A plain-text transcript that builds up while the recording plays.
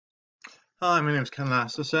Hi, my name is Ken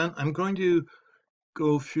Lasterson. I'm going to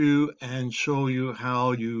go through and show you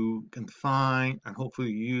how you can find and hopefully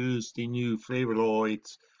use the new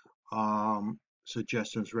flavonoids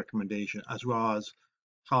suggestions recommendation, as well as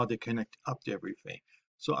how they connect up to everything.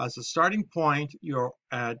 So as a starting point, you're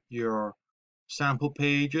at your sample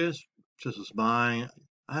pages. This is mine.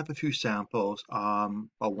 I have a few samples about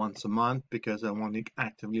once a month because I want to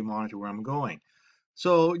actively monitor where I'm going.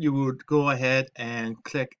 So you would go ahead and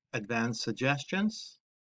click Advanced Suggestions.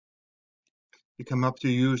 You come up to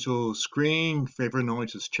your usual screen,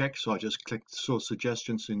 flavonoids is checked, so I just click Show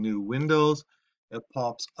Suggestions in New Windows. It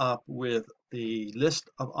pops up with the list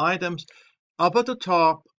of items. Up at the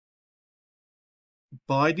top,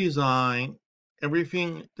 by design,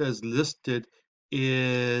 everything that's listed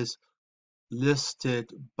is listed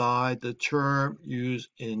by the term used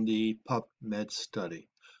in the PubMed study.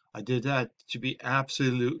 I did that to be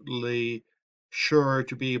absolutely sure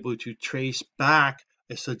to be able to trace back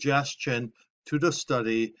a suggestion to the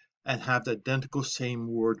study and have the identical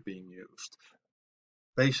same word being used.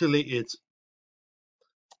 Basically, it's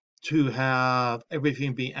to have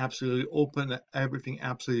everything being absolutely open, everything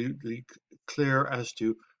absolutely clear as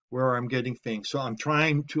to where I'm getting things. So I'm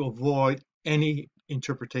trying to avoid any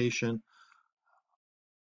interpretation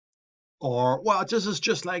or, well, this is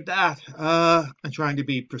just like that. I'm trying to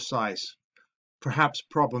be precise, perhaps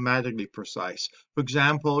problematically precise. For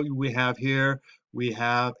example, we have a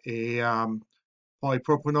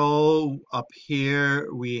polypropanol. Up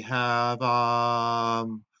here, we have those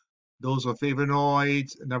are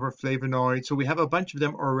flavonoids, another flavonoid. So we have a bunch of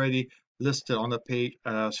them already listed on the page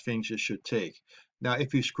as things you should take. Now,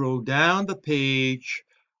 if you scroll down the page,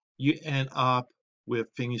 you end up with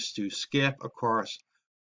things to skip. Of course,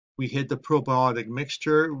 we hit the probiotic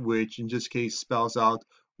mixture, which in this case spells out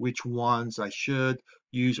which ones I should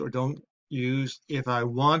use or don't use. If I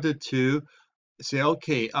wanted to say,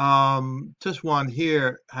 okay, this one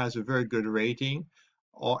here has a very good rating,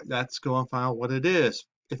 or let's go and find out what it is.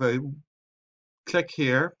 If I click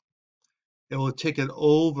here, it will take it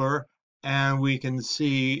over and we can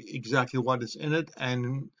see exactly what is in it.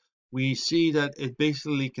 And we see that it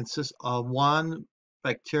basically consists of one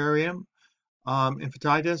bacterium,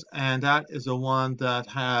 infectitis, and that is the one that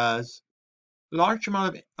has a large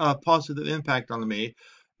amount of positive impact on me.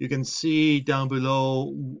 You can see down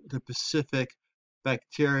below the specific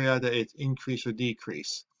bacteria that it's increase or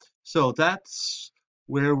decrease. So that's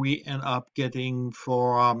where we end up getting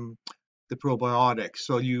for the probiotics.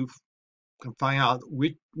 So you can find out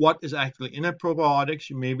what is actually in a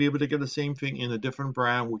probiotics. You may be able to get the same thing in a different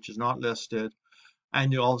brand, which is not listed,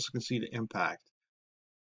 and you also can see the impact.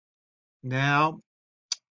 Now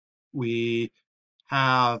we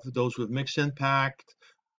have those with mixed impact.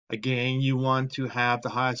 Again, you want to have the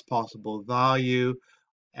highest possible value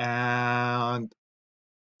and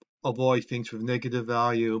avoid things with negative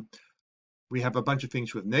value. We have a bunch of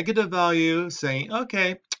things with negative value saying,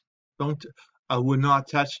 okay, don't, I would not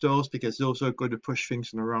touch those because those are going to push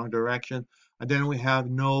things in the wrong direction. And then we have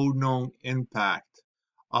no known impact.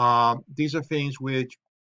 These are things which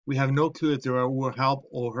we have no clue if they will help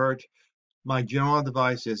or hurt. My general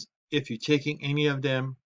advice is if you're taking any of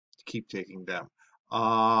them, keep taking them.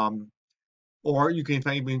 Or you can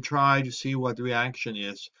even try to see what the reaction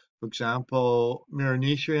is. For example,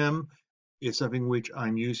 magnesium is something which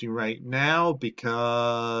I'm using right now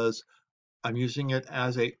because I'm using it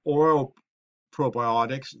as a oral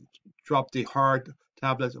probiotics. Drop the hard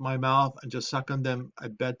tablets in my mouth and just suck on them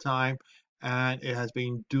at bedtime, and it has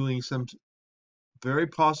been doing some very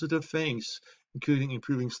positive things, including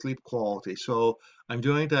improving sleep quality. So I'm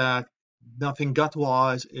doing that. Nothing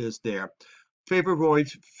gut-wise is there. Favorite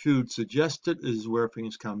food suggested is where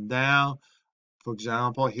things come down. For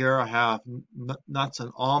example, here I have nuts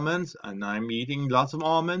and almonds, and I'm eating lots of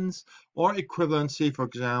almonds. Or equivalency, for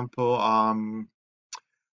example,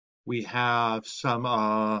 we have some,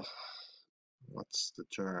 what's the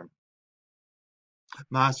term?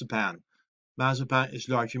 Marzipan. Marzipan is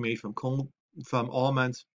largely made from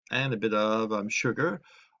almonds and a bit of sugar.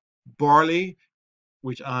 Barley,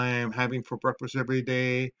 which I am having for breakfast every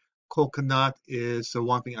day. Coconut is the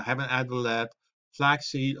one thing I haven't added yet.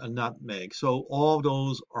 Flaxseed and nutmeg. So all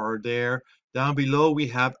those are there. Down below we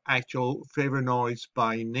have actual flavonoids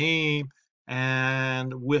by name,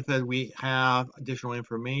 and with it we have additional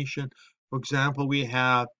information. For example, we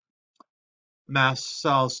have mast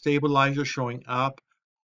cell stabilizer showing up.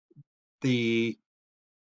 The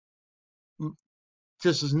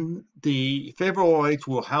This is the flavonoids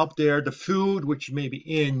will help there. The food which may be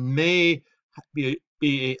in may be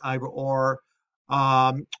a either or.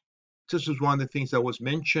 This is one of the things that was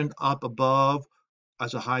mentioned up above.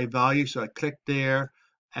 as a high value. So I click there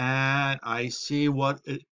and I see what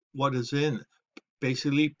is in.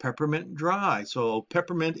 Basically peppermint dry. So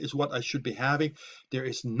peppermint is what I should be having. There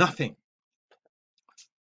is nothing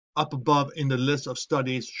up above in the list of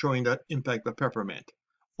studies showing the impact of peppermint.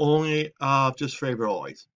 Only just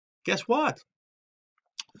flavonoids. Guess what?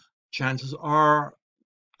 Chances are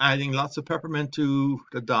adding lots of peppermint to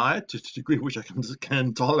the diet, to the degree which I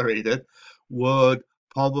can tolerate it, would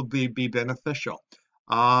probably be beneficial.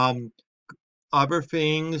 Um, Other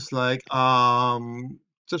things like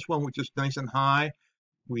this one, which is nice and high,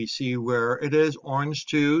 we see where it is: orange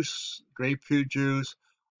juice, grapefruit juice.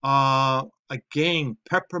 Again,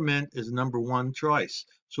 peppermint is number one choice.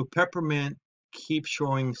 So peppermint keeps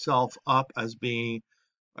showing itself up as being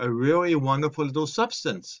a really wonderful little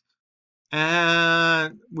substance.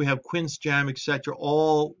 And we have quince jam, etc.,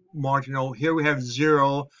 all marginal. Here we have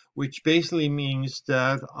 0, which basically means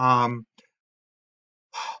that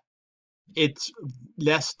it's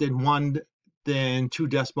less than 2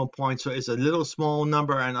 decimal points. So it's a little small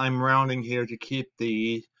number, and I'm rounding here to keep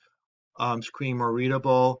the screen more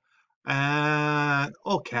readable. And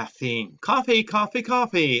caffeine,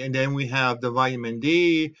 coffee. And then we have the vitamin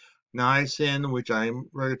D, niacin, which I'm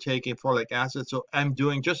really taking, folic acid. So I'm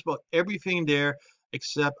doing just about everything there,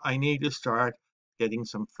 except I need to start getting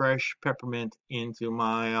some fresh peppermint into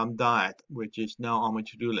my diet, which is now on my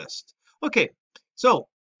to-do list. Okay, so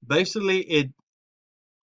basically it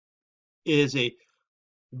is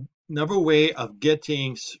another way of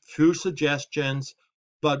getting food suggestions,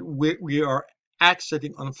 but we are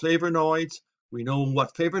accenting on flavonoids. We know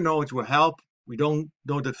what flavonoids will help. We don't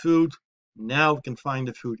know the food. Now we can find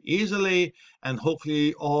the food easily, and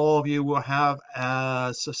hopefully all of you will have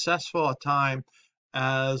as successful a time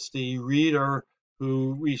as the reader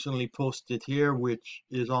who recently posted here, which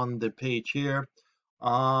is on the page here.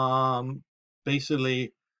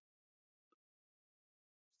 Basically,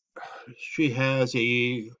 she has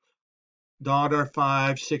a daughter,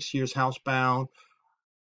 5, 6 years housebound.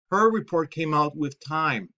 Her report came out with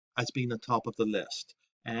thyme as being the top of the list.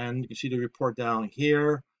 And you see the report down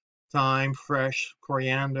here: thyme, fresh,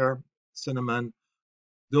 coriander, cinnamon.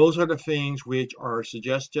 Those are the things which are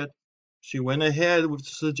suggested. She went ahead with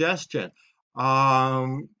the suggestion.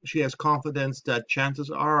 She has confidence that chances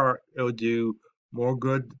are it will do more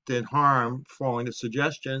good than harm following the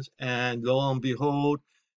suggestions. And lo and behold,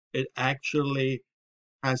 it actually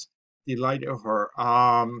has delighted her.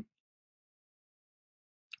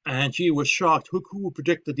 And she was shocked. Who would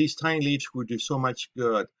predict that these tiny leaves would do so much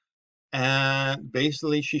good? And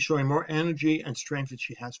basically, she's showing more energy and strength than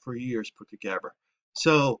she has for years put together.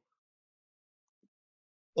 So,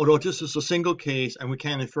 although this is a single case and we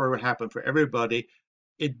can't infer what happened for everybody,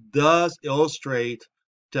 it does illustrate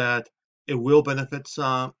that it will benefit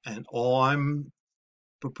some. And all I'm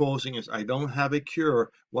proposing is I don't have a cure.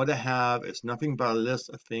 What I have is nothing but a list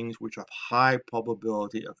of things which have high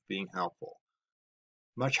probability of being helpful.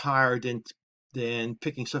 Much higher than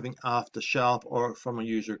picking something off the shelf or from a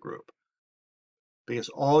user group, because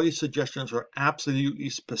all these suggestions are absolutely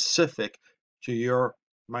specific to your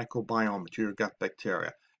microbiome, to your gut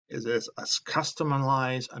bacteria. It is as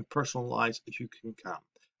customized and personalized as you can come.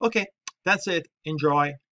 Okay, that's it.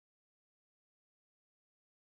 Enjoy.